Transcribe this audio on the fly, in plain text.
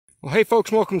Well, hey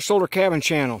folks, welcome to Solarcabin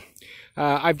channel.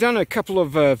 I've done a couple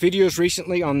of videos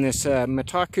recently on this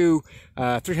Mitaku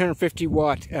 350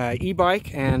 watt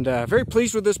e-bike, and very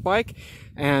pleased with this bike,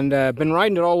 and been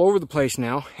riding it all over the place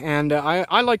now. And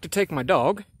I like to take my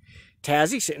dog,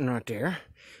 Tazzy, sitting right there.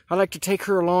 I like to take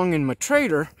her along in my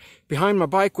trailer behind my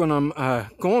bike when I'm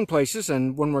going places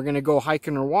and when we're going to go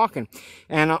hiking or walking.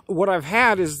 And what I've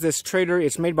had is this trailer.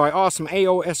 It's made by AOSOM,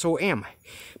 AOSOM.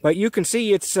 But you can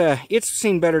see it's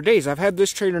seen better days. I've had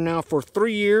this trailer now for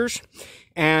 3 years.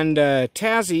 And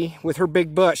Tazzy, with her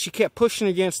big butt, she kept pushing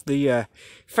against the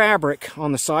fabric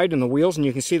on the side and the wheels, and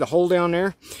you can see the hole down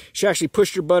there. She actually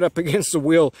pushed her butt up against the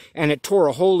wheel, and it tore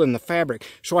a hole in the fabric.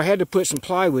 So I had to put some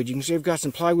plywood. You can see I've got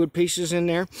some plywood pieces in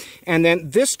there. And then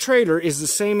this trailer is the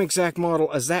same exact model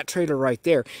as that trailer right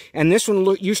there. And this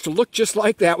one used to look just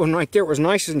like that one right there. It was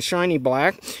nice and shiny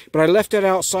black, but I left it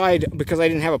outside because I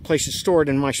didn't have a place to store it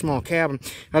in my small cabin.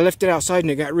 I left it outside,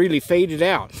 and it got really faded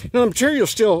out. Now, the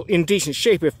material's still in decent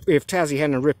shape if Tazzy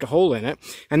hadn't ripped a hole in it.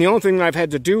 And the only thing that I've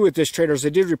had to do with this trailer is I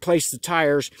did replace the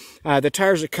tires. The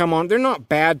tires that come on, they're not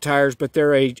bad tires, but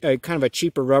they're a kind of a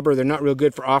cheaper rubber. They're not real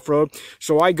good for off-road.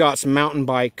 So I got some mountain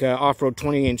bike off-road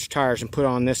 20-inch tires and put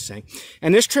on this thing.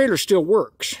 And this trailer still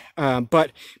works,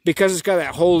 but because it's got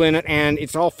that hole in it and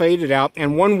it's all faded out,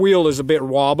 and one wheel is a bit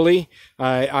wobbly,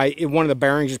 one of the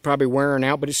bearings is probably wearing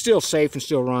out, but it's still safe and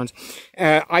still runs.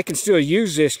 I can still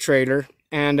use this trailer,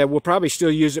 and we'll probably still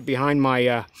use it behind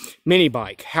my mini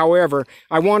bike. However,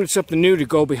 I wanted something new to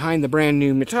go behind the brand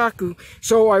new Mitaku,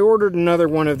 so I ordered another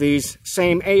one of these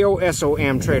same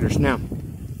AOSOM trailers. Now,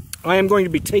 I am going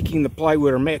to be taking the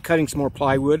plywood, or cutting some more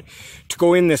plywood to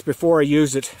go in this before I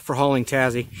use it for hauling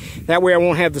Tazzy. That way I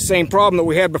won't have the same problem that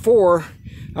we had before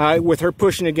with her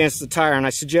pushing against the tire. And I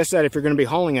suggest that if you're going to be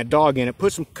hauling a dog in it,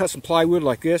 cut some plywood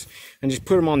like this and just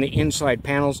put them on the inside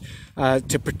panels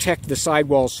to protect the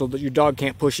sidewalls so that your dog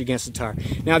can't push against the tire.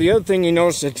 Now, the other thing you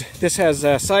notice is that this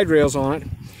has side rails on it,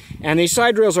 and these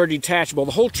side rails are detachable.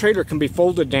 The whole trailer can be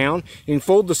folded down. You can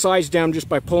fold the sides down just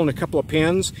by pulling a couple of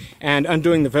pins and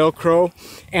undoing the Velcro,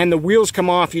 and the wheels come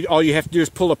off. All you have to do is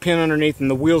pull a pin underneath and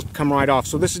the wheels come right off.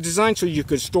 So this is designed so you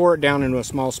could store it down into a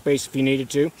small space if you needed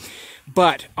to.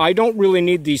 But I don't really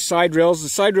need these side rails. The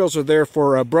side rails are there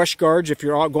for brush guards if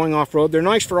you're going off-road. They're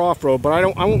nice for off-road, but I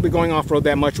won't be going off-road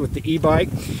that much with the e-bike.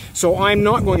 So I'm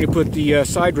not going to put the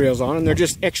side rails on, and they're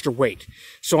just extra weight.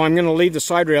 So I'm going to leave the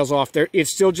side rails off there.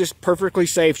 It's still just perfectly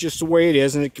safe, just the way it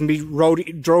is, and it can be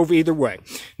drove either way.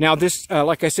 Now this,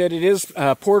 like I said, it is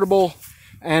portable,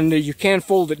 and you can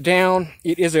fold it down.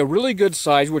 It is a really good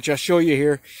size, which I'll show you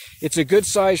here. It's a good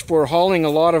size for hauling a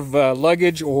lot of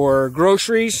luggage or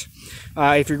groceries.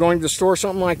 If you're going to the store,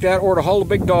 something like that, or to haul a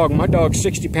big dog. My dog's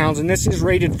 60 pounds, and this is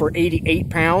rated for 88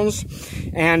 pounds.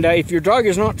 And if your dog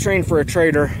is not trained for a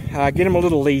trailer, get him a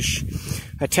little leash,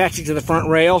 attach it to the front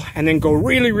rail, and then go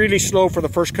really, really slow for the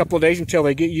first couple of days until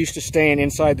they get used to staying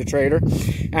inside the trailer.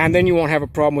 And then you won't have a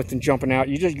problem with them jumping out.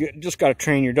 You just got to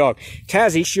train your dog.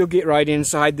 Tazzy, she'll get right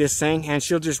inside this thing, and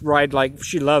she'll just ride like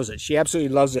she loves it. She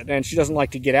absolutely loves it, and she doesn't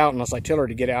like to get out unless I tell her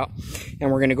to get out,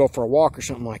 and we're going to go for a walk or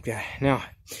something like that. Now,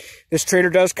 this trailer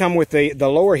does come with the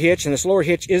lower hitch, and this lower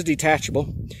hitch is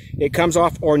detachable. It comes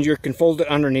off, or you can fold it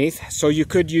underneath. So you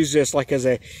could use this like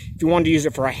if you wanted to use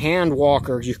it for a hand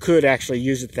walker, you could actually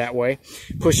use it that way,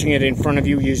 pushing it in front of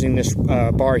you using this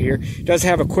bar here. It does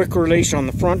have a quick release on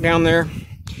the front down there.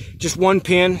 Just one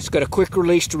pin. It's got a quick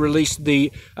release to release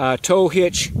the tow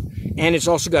hitch, and it's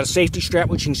also got a safety strap,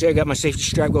 which you can see I got my safety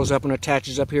strap, goes up and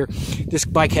attaches up here. This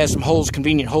bike has some holes,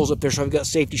 convenient holes up there, so I've got a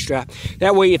safety strap.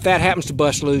 That way, if that happens to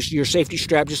bust loose, your safety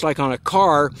strap, just like on a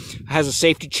car, has a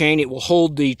safety chain. It will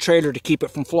hold the trailer to keep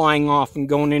it from flying off and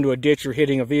going into a ditch or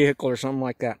hitting a vehicle or something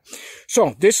like that.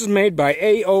 So this is made by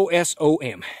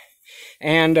AOSOM,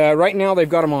 and right now they've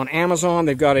got them on Amazon.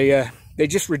 They've got they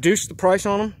just reduced the price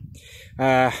on them.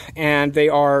 And they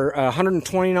are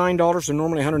 $129. They're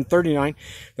normally $139.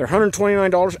 They're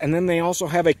 $129, and then they also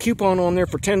have a coupon on there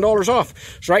for $10 off.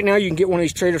 So right now you can get one of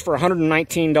these trailers for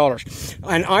 $119.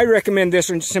 And I recommend this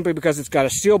one simply because it's got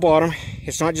a steel bottom.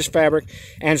 It's not just fabric,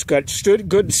 and it's got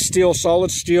good steel,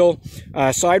 solid steel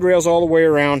side rails all the way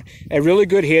around. A really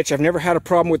good hitch. I've never had a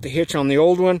problem with the hitch on the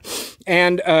old one.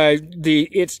 And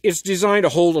it's designed to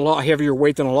hold a lot heavier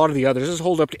weight than a lot of the others. This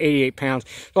holds up to 88 pounds.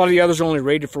 A lot of the others are only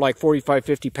rated for like 45,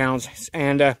 50 pounds.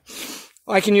 And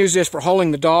I can use this for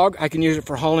hauling the dog. I can use it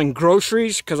for hauling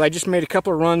groceries, because I just made a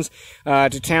couple of runs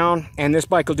to town, and this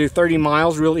bike will do 30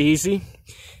 miles real easy.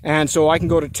 And so I can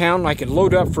go to town, I could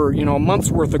load up for, you know, a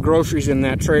month's worth of groceries in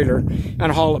that trailer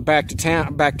and haul it back to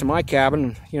town, back to my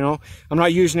cabin. You know, I'm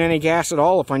not using any gas at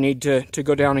all if I need to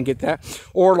go down and get that.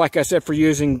 Or like I said, for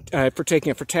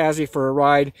taking it for Tazzy for a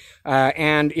ride.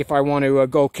 And if I want to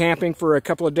go camping for a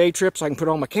couple of day trips, I can put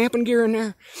all my camping gear in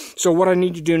there. So what I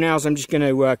need to do now is I'm just going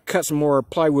to cut some more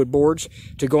plywood boards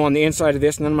to go on the inside of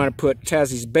this. And then I'm going to put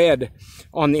Tazzy's bed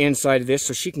on the inside of this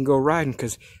so she can go riding,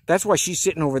 because that's why she's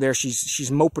sitting over there.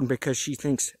 She's moping because she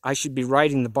thinks I should be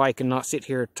riding the bike and not sit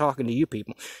here talking to you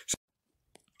people. So,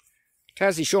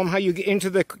 Tazzy, show them how you get into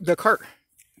the cart.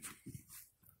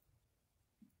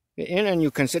 Get in and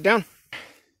you can sit down.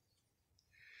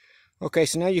 Okay,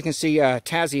 so now you can see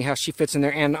Tazzy, how she fits in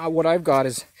there. And what I've got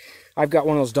is, I've got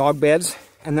one of those dog beds,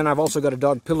 and then I've also got a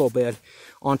dog pillow bed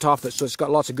on top of it, so it's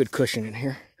got lots of good cushion in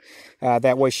here.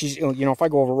 That way she's, you know, if I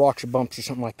go over rocks or bumps or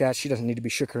something like that, she doesn't need to be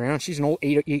shook around. She's an old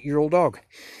 8-year-old dog.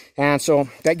 And so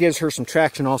that gives her some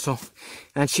traction also.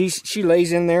 And she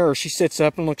lays in there, or she sits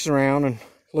up and looks around and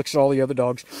looks at all the other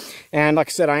dogs. And like I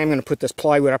said, I am going to put this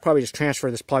plywood, I'll probably just transfer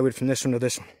this plywood from this one to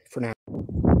this one for now.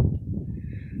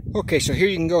 Okay, so here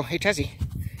you can go. Hey, Tazzy,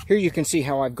 here you can see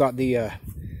how I've got the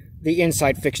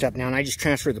inside fixed up now, and I just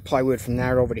transferred the plywood from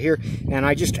there over to here, and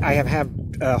I have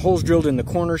holes drilled in the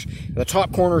corners, the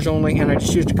top corners only, and I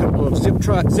just used a couple of zip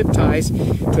ties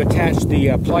to attach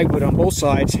the plywood on both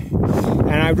sides.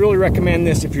 And I really recommend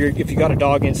this if you got a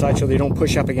dog inside, so they don't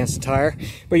push up against the tire.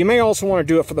 But you may also want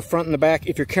to do it for the front and the back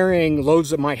if you're carrying loads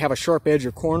that might have a sharp edge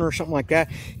or corner or something like that,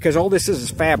 because all this is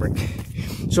fabric.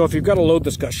 So if you've got a load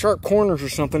that's got sharp corners or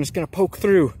something, it's going to poke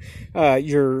through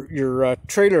your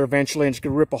trailer eventually, and it's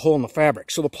going to rip a hole in the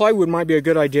fabric. So the plywood might be a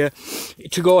good idea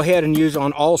to go ahead and use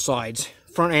on all sides,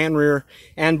 front and rear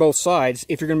and both sides,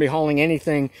 if you're going to be hauling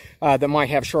anything that might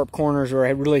have sharp corners or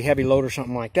a really heavy load or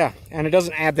something like that. And it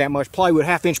doesn't add that much plywood.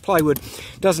 Half-inch plywood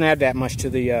doesn't add that much to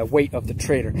the weight of the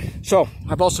trailer. So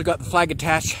I've also got the flag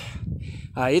attached.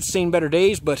 It's seen better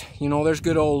days, but you know, there's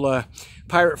good old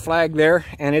pirate flag there,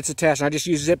 and it's attached. And I just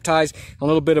use zip ties, a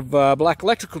little bit of black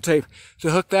electrical tape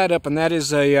to hook that up, and that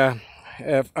is a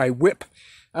whip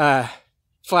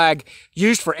flag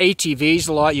used for ATVs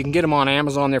a lot. You can get them on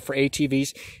Amazon there for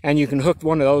ATVs, and you can hook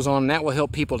one of those on, and that will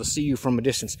help people to see you from a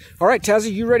distance. All right,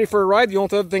 Tazzy, you ready for a ride? The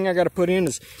only other thing I got to put in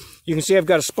is, you can see I've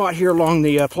got a spot here along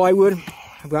the plywood.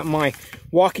 I've got my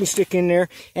walking stick in there,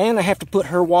 and I have to put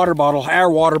her water bottle,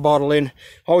 our water bottle, in.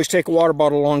 Always take a water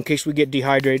bottle along in case we get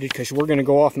dehydrated, because we're going to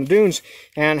go off in the dunes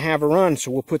and have a run.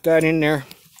 So we'll put that in there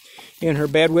in her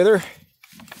bed with her.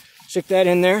 Stick that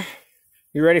in there.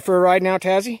 You ready for a ride now,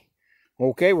 Tazzy?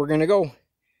 Okay, we're going to go.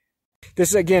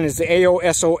 This again is the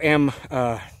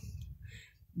AOSOM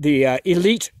the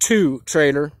Elite 2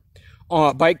 trailer.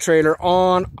 Bike trailer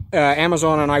on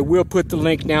Amazon, and I will put the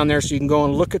link down there so you can go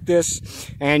and look at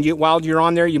this. And while you're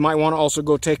on there, you might want to also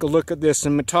go take a look at this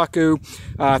Mataku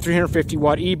 350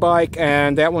 watt e-bike,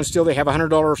 and that one still, they have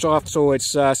 $100 off, so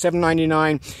it's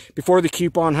 $7.99 before the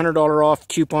coupon. $100 off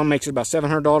coupon makes it about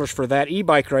 $700 for that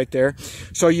e-bike right there.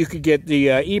 So you could get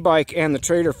the e-bike and the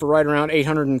trailer for right around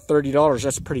 $830.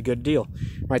 That's a pretty good deal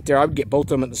right there. I would get both of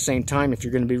them at the same time. If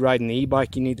you're going to be riding the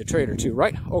e-bike, you need the trailer too,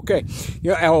 right? Okay.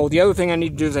 Yeah. Oh, the other thing I need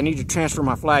to do is I need to transfer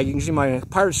my flag. You can see my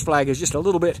pirate's flag is just a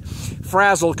little bit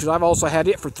frazzled because I've also had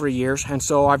it for 3 years, and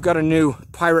so I've got a new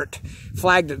pirate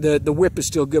flag. The whip is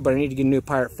still good, but I need to get a new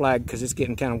pirate flag because it's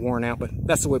getting kind of worn out, but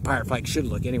that's the way pirate flag should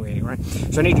look anyway, right?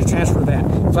 So I need to transfer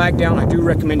that flag down. I do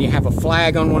recommend you have a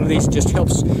flag on one of these. It just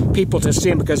helps people to see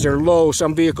them because they're low.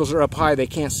 Some vehicles are up high, they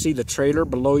can't see the trailer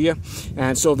below you,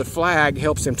 and so the flag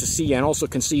helps them to see you and also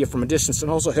can see you from a distance,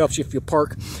 and also helps you if you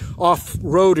park off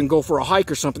road and go for a hike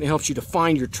or something. It helps you to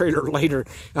find your trailer later.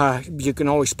 You can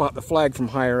always spot the flag from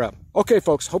higher up. Okay,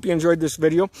 folks, hope you enjoyed this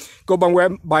video. Go by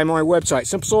my website,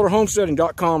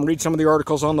 simplesolarhomesteading.com. Read some of the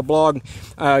articles on the blog.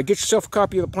 Get yourself a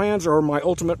copy of the plans or my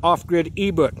ultimate off-grid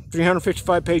ebook,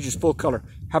 355 pages, full color.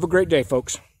 Have a great day,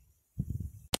 folks.